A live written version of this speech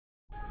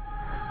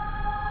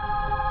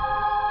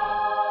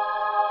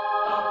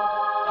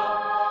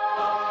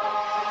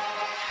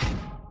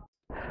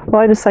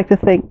Well, I'd just like to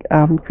thank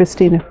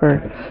Christina for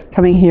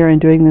coming here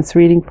and doing this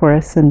reading for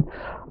us. And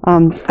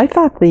I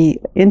thought the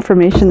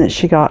information that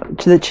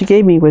she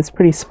gave me was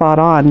pretty spot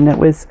on, and it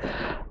was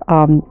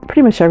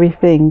pretty much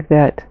everything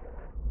that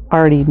I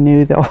already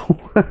knew, though.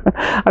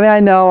 I mean,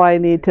 I know I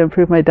need to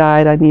improve my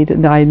diet. I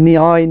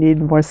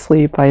need more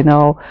sleep. I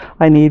know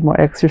I need more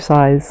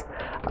exercise.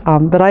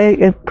 But I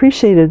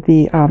appreciated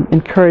the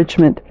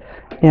encouragement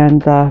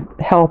and the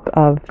help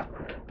of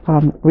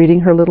reading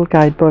her little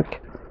guidebook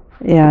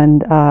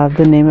and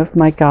the name of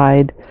my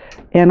guide.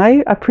 And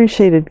I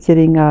appreciated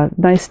getting a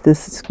nice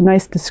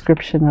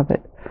description of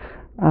it.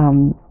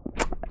 Trying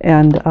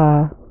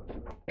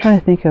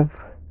to think of,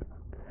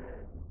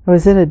 I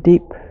was in a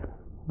deep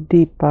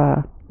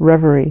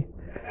reverie.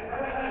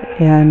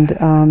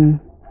 And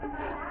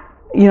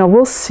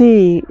we'll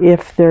see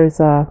if there's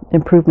a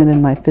improvement in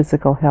my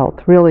physical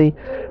health. Really,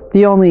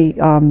 the only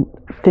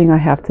thing I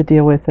have to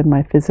deal with in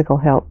my physical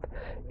health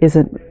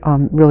isn't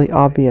really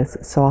obvious,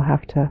 so I'll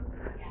have to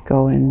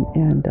go and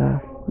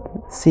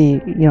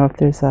see, if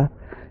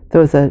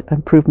there was an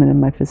improvement in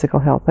my physical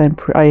health.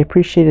 I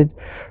appreciated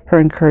her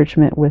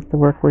encouragement with the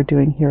work we're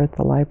doing here at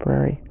the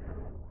library.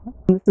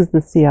 This is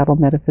the Seattle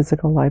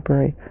Metaphysical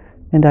Library,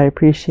 and I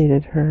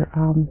appreciated her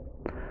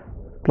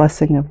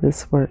blessing of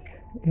this work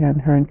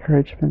and her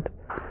encouragement.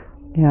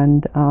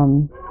 And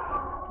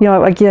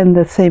again,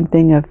 the same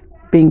thing of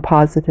being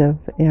positive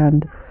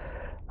and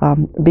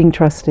being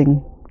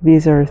trusting.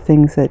 These are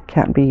things that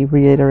can't be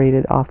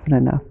reiterated often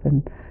enough,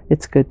 and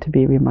it's good to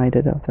be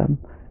reminded of them.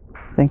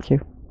 Thank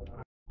you.